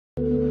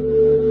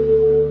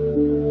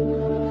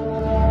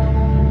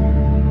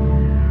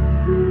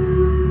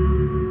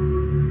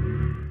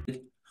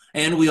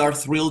And we are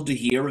thrilled to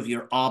hear of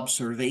your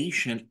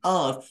observation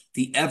of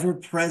the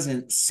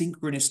ever-present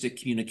synchronistic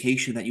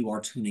communication that you are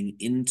tuning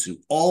into.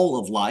 All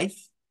of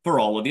life, for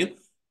all of you,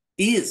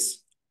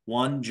 is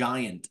one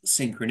giant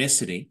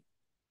synchronicity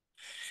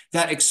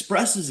that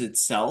expresses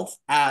itself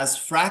as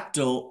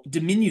fractal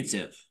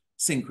diminutive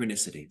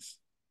synchronicities.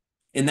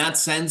 In that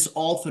sense,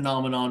 all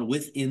phenomenon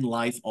within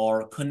life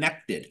are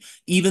connected.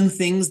 Even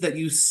things that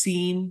you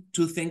seem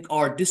to think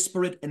are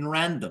disparate and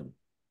random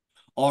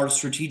are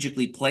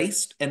strategically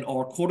placed and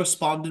are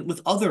correspondent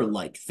with other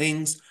like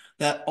things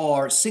that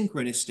are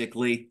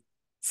synchronistically,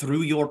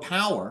 through your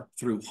power,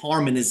 through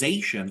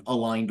harmonization,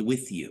 aligned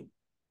with you.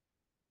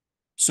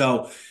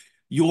 So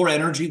your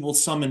energy will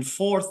summon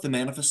forth the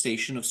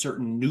manifestation of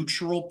certain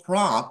neutral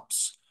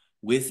props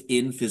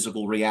within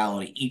physical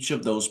reality. Each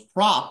of those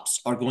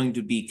props are going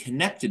to be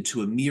connected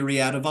to a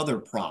myriad of other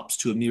props,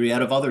 to a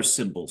myriad of other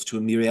symbols, to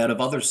a myriad of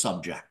other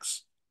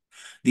subjects.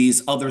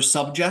 These other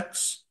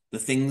subjects, the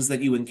things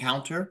that you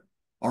encounter,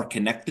 are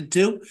connected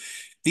to.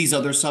 These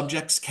other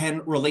subjects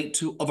can relate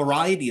to a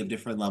variety of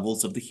different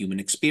levels of the human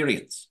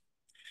experience.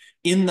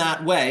 In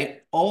that way,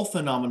 all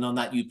phenomenon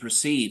that you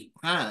perceive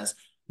has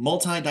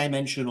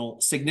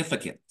multidimensional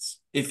significance.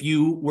 If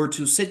you were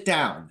to sit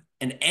down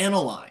and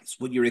analyze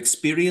what you're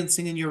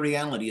experiencing in your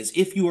reality as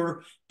if you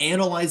were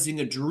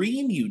analyzing a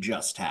dream you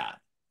just had,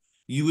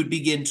 you would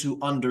begin to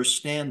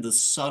understand the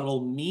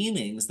subtle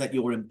meanings that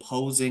you're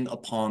imposing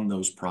upon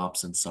those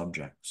props and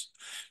subjects.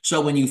 So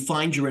when you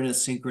find you're in a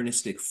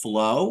synchronistic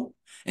flow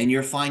and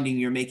you're finding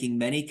you're making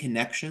many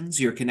connections,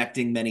 you're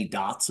connecting many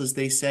dots, as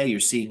they say,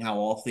 you're seeing how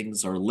all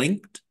things are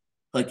linked,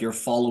 like you're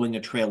following a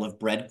trail of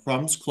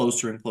breadcrumbs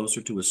closer and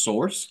closer to a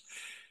source.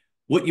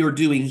 What you're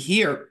doing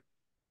here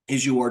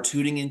is you are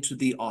tuning into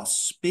the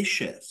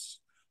auspicious,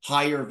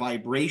 higher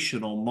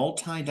vibrational,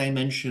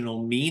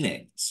 multidimensional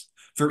meanings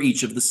for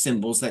each of the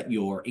symbols that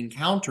you're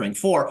encountering.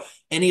 For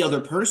any other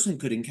person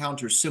could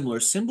encounter similar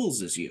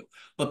symbols as you,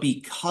 but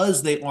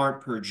because they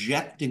aren't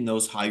projecting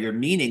those higher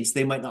meanings,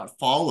 they might not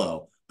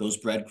follow those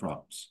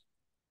breadcrumbs.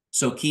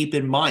 So keep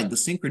in mind, the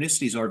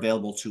synchronicities are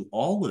available to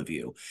all of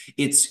you.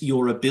 It's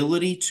your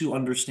ability to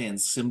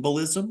understand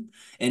symbolism,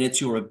 and it's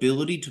your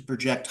ability to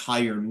project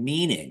higher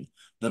meaning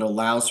that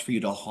allows for you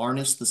to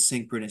harness the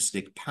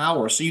synchronistic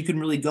power so you can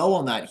really go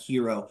on that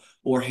hero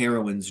or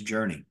heroine's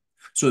journey.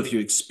 So if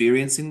you're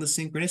experiencing the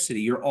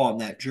synchronicity, you're on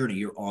that journey,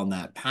 you're on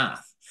that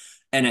path.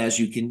 And as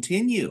you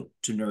continue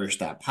to nourish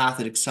that path,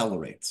 it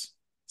accelerates.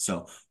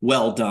 So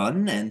well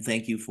done, and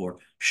thank you for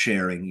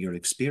sharing your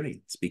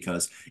experience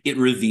because it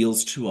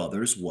reveals to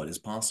others what is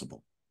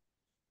possible.